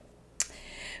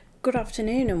Good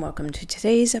afternoon and welcome to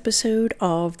today's episode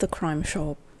of The Crime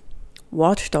Shop.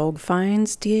 Watchdog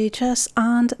finds DHS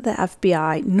and the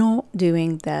FBI not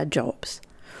doing their jobs,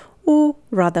 or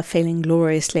rather failing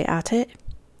gloriously at it.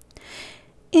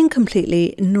 In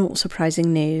completely not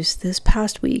surprising news, this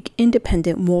past week,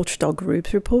 independent watchdog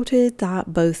groups reported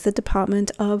that both the Department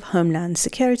of Homeland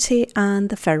Security and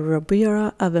the Federal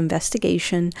Bureau of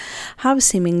Investigation have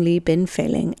seemingly been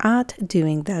failing at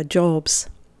doing their jobs.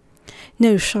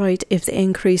 No shite if the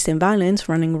increase in violence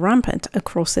running rampant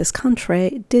across this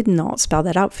country did not spell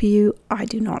that out for you. I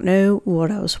do not know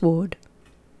what else would.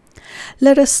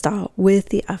 Let us start with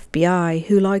the FBI,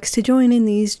 who likes to join in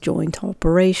these joint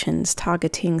operations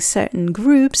targeting certain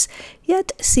groups,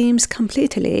 yet seems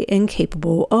completely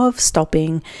incapable of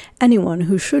stopping anyone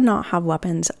who should not have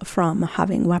weapons from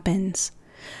having weapons.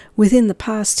 Within the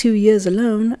past 2 years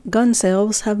alone, gun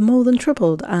sales have more than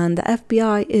tripled, and the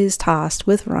FBI is tasked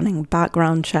with running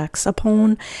background checks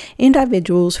upon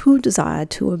individuals who desire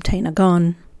to obtain a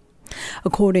gun.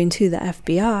 According to the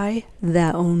FBI,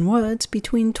 their own words,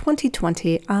 between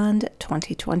 2020 and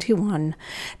 2021,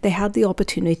 they had the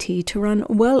opportunity to run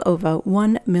well over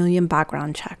 1 million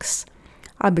background checks.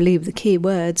 I believe the key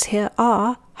words here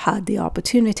are had the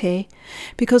opportunity,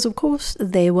 because of course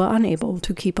they were unable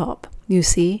to keep up. You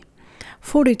see,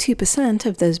 42%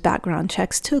 of those background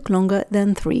checks took longer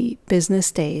than 3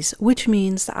 business days, which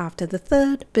means that after the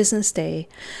 3rd business day,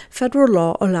 federal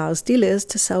law allows dealers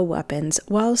to sell weapons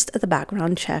whilst the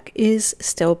background check is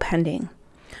still pending,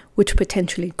 which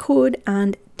potentially could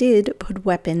and did put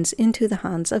weapons into the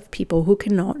hands of people who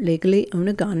cannot legally own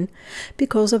a gun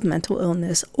because of mental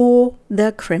illness or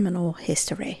their criminal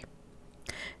history.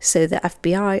 So the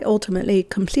FBI ultimately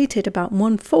completed about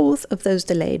 1/4 of those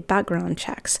delayed background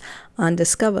checks and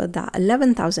discovered that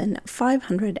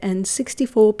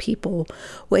 11,564 people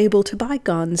were able to buy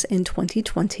guns in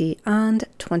 2020 and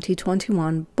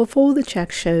 2021 before the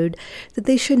check showed that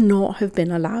they should not have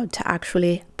been allowed to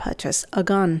actually purchase a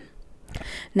gun.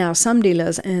 Now, some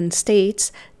dealers and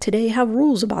states today have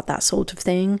rules about that sort of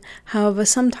thing. However,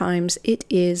 sometimes it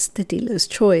is the dealer's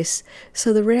choice.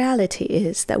 So the reality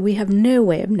is that we have no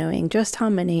way of knowing just how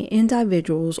many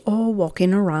individuals are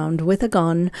walking around with a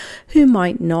gun who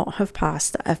might not have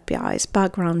passed the FBI's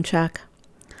background check.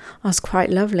 That's quite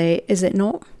lovely, is it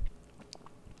not?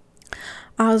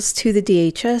 As to the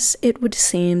DHS, it would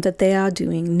seem that they are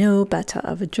doing no better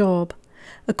of a job.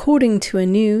 According to a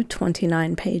new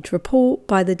 29-page report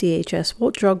by the DHS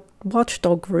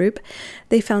Watchdog Group,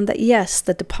 they found that yes,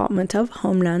 the Department of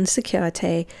Homeland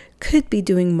Security could be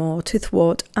doing more to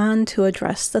thwart and to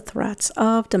address the threats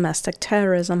of domestic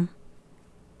terrorism.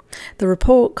 The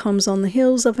report comes on the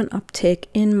heels of an uptick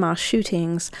in mass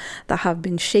shootings that have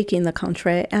been shaking the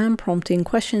country and prompting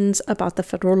questions about the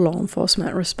federal law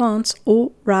enforcement response,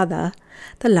 or rather,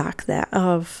 the lack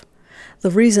thereof.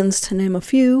 The reasons, to name a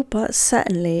few, but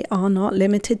certainly are not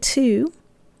limited to.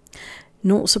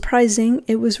 Not surprising,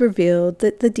 it was revealed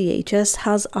that the DHS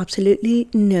has absolutely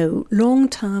no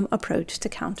long-term approach to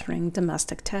countering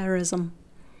domestic terrorism.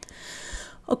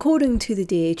 According to the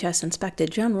DHS Inspector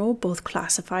General, both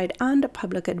classified and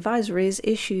public advisories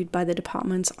issued by the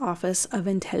Department's Office of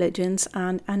Intelligence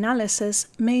and Analysis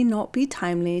may not be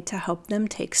timely to help them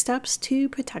take steps to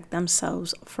protect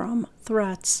themselves from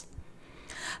threats.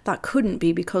 That couldn't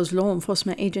be because law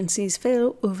enforcement agencies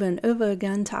fail over and over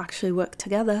again to actually work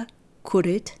together, could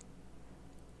it?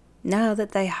 Now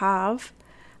that they have,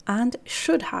 and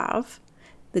should have,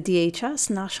 the DHS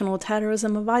National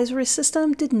Terrorism Advisory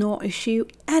System did not issue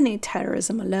any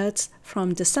terrorism alerts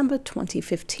from December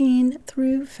 2015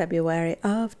 through February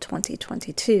of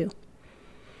 2022.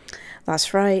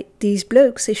 That's right, these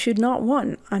blokes issued not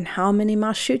one. And how many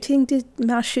mass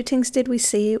shootings did we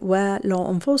see where law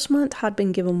enforcement had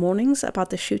been given warnings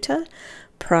about the shooter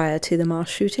prior to the mass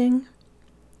shooting?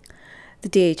 The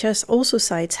DHS also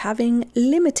cites having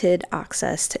limited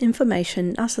access to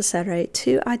information necessary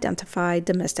to identify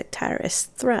domestic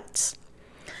terrorist threats.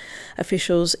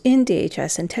 Officials in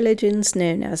DHS intelligence,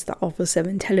 known as the Office of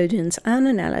Intelligence and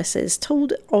Analysis,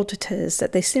 told auditors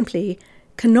that they simply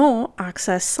cannot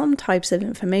access some types of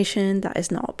information that is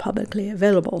not publicly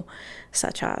available,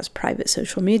 such as private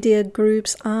social media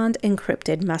groups and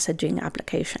encrypted messaging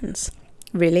applications.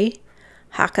 Really?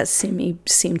 Hackers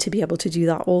seem to be able to do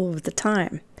that all of the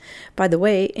time. By the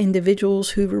way,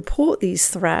 individuals who report these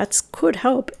threats could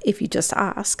help if you just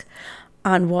ask.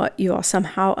 And what, you are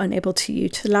somehow unable to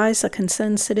utilize a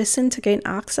concerned citizen to gain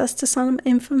access to some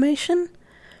information?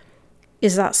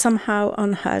 Is that somehow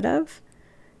unheard of?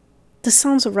 This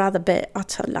sounds a rather bit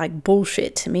utter like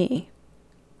bullshit to me.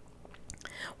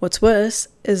 What's worse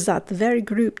is that the very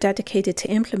group dedicated to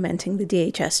implementing the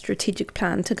DHS strategic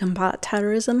plan to combat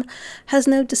terrorism has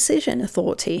no decision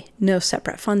authority, no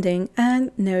separate funding, and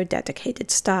no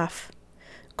dedicated staff.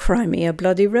 Cry me a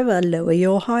bloody river, lower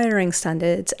your hiring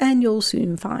standards, and you'll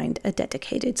soon find a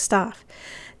dedicated staff.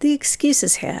 The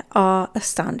excuses here are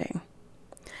astounding.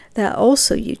 They're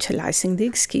also utilizing the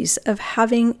excuse of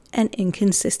having an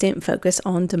inconsistent focus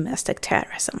on domestic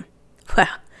terrorism. Well,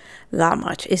 that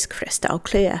much is crystal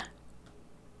clear.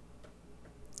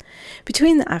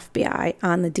 Between the FBI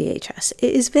and the DHS,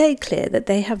 it is very clear that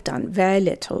they have done very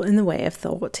little in the way of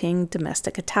thwarting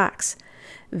domestic attacks,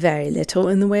 very little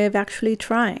in the way of actually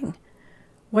trying.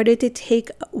 Why did it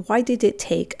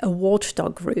take a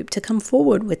watchdog group to come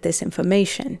forward with this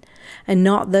information, and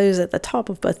not those at the top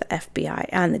of both the FBI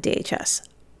and the DHS?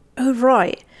 Oh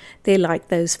right, they like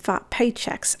those fat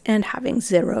paychecks and having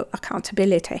zero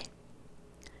accountability.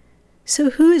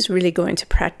 So who is really going to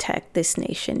protect this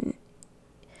nation?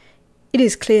 It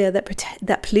is clear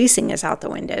that policing is out the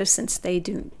window, since they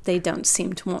don't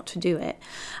seem to want to do it,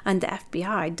 and the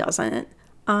FBI doesn't,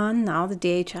 and now the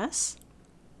DHS.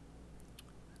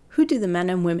 Who do the men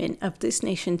and women of this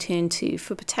nation turn to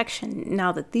for protection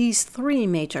now that these three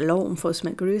major law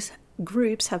enforcement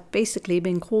groups have basically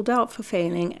been called out for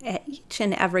failing at each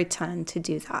and every turn to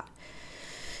do that?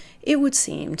 It would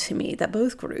seem to me that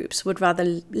both groups would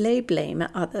rather lay blame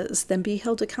at others than be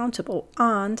held accountable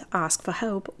and ask for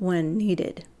help when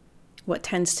needed. What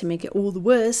tends to make it all the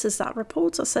worse is that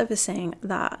reports are surfacing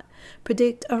that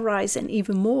predict a rise in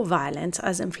even more violence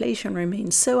as inflation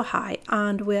remains so high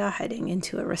and we are heading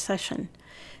into a recession.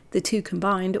 The two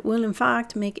combined will in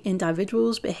fact make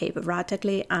individuals behave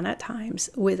erratically and at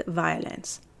times with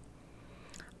violence.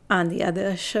 And the other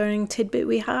assuring tidbit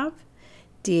we have?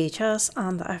 DHS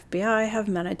and the FBI have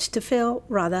managed to fail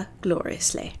rather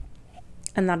gloriously.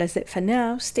 And that is it for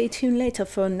now. Stay tuned later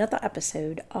for another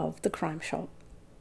episode of The Crime Shop.